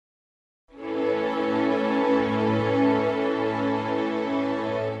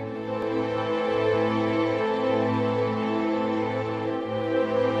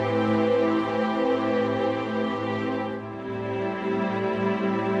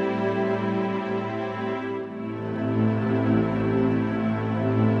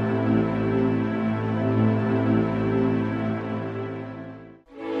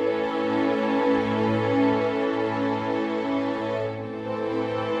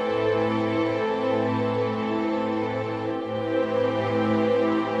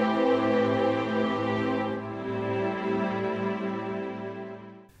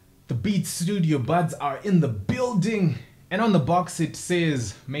Beats Studio Buds are in the building, and on the box it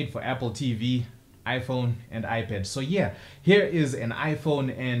says made for Apple TV, iPhone and iPad. So yeah, here is an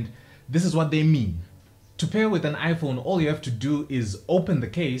iPhone and this is what they mean. To pair with an iPhone, all you have to do is open the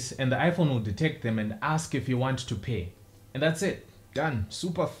case and the iPhone will detect them and ask if you want to pay. And that's it. Done.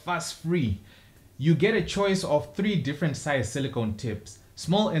 Super fuss free. You get a choice of 3 different size silicone tips.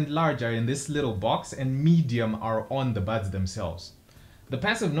 Small and large are in this little box and medium are on the buds themselves. The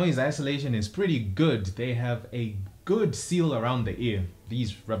passive noise isolation is pretty good. They have a good seal around the ear,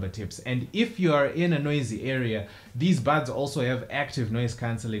 these rubber tips. And if you are in a noisy area, these buds also have active noise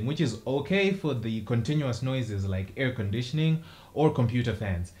cancelling, which is okay for the continuous noises like air conditioning or computer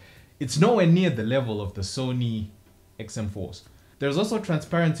fans. It's nowhere near the level of the Sony XM4s. There's also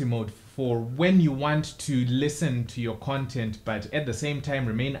transparency mode for when you want to listen to your content but at the same time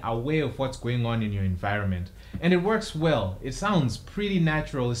remain aware of what's going on in your environment. And it works well. It sounds pretty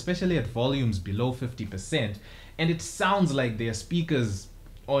natural, especially at volumes below 50%. And it sounds like there are speakers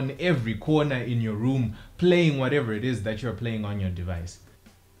on every corner in your room playing whatever it is that you're playing on your device.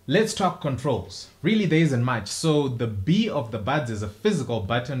 Let's talk controls. Really, there isn't much. So the B of the buds is a physical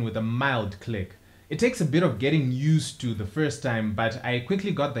button with a mild click. It takes a bit of getting used to the first time, but I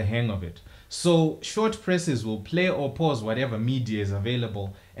quickly got the hang of it. So short presses will play or pause whatever media is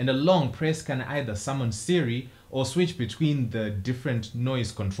available, and a long press can either summon Siri or switch between the different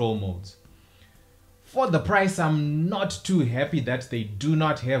noise control modes. For the price, I'm not too happy that they do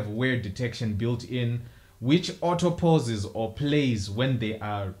not have wear detection built in, which auto pauses or plays when they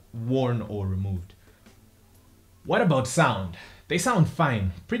are worn or removed. What about sound? They sound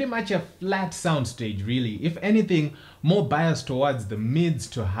fine. Pretty much a flat soundstage really. If anything, more biased towards the mids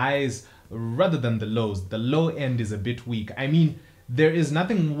to highs rather than the lows. The low end is a bit weak. I mean, there is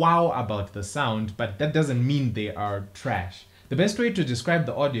nothing wow about the sound, but that doesn't mean they are trash. The best way to describe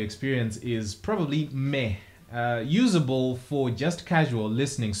the audio experience is probably meh. Usable for just casual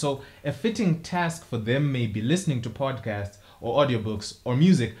listening. So a fitting task for them may be listening to podcasts or audiobooks or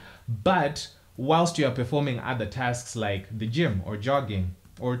music, but whilst you are performing other tasks like the gym or jogging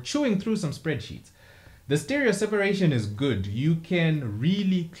or chewing through some spreadsheets. The stereo separation is good. You can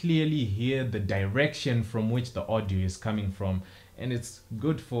really clearly hear the direction from which the audio is coming from, and it's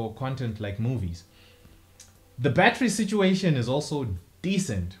good for content like movies. The battery situation is also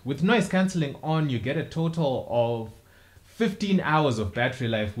decent. With noise cancelling on, you get a total of 15 hours of battery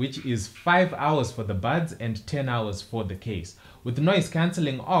life, which is 5 hours for the buds and 10 hours for the case. With the noise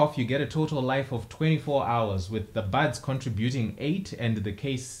cancelling off, you get a total life of 24 hours, with the buds contributing 8 and the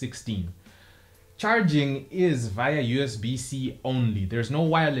case 16. Charging is via USB-C only. There's no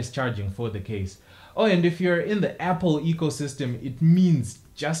wireless charging for the case. Oh, and if you're in the Apple ecosystem, it means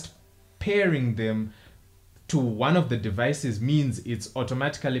just pairing them to one of the devices means it's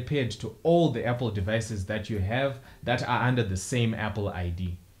automatically paired to all the Apple devices that you have that are under the same Apple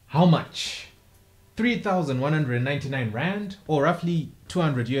ID. How much? 3,199 Rand or roughly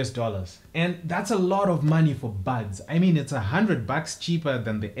 $200 US. And that's a lot of money for buds. I mean, it's $100 cheaper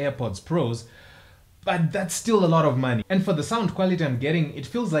than the AirPods Pros, but that's still a lot of money. And for the sound quality I'm getting, it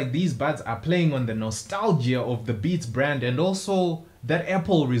feels like these buds are playing on the nostalgia of the Beats brand, and also that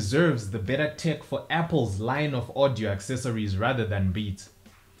Apple reserves the better tech for Apple's line of audio accessories rather than Beats.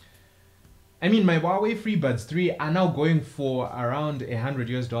 I mean, my Huawei FreeBuds 3 are now going for around $100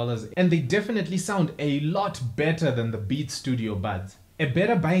 US, and they definitely sound a lot better than the Beats Studio Buds. A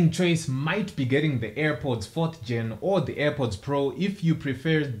better buying choice might be getting the AirPods 4th Gen or the AirPods Pro if you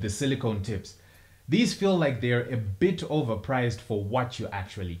prefer the silicone tips. These feel like they're a bit overpriced for what you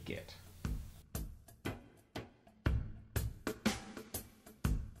actually get.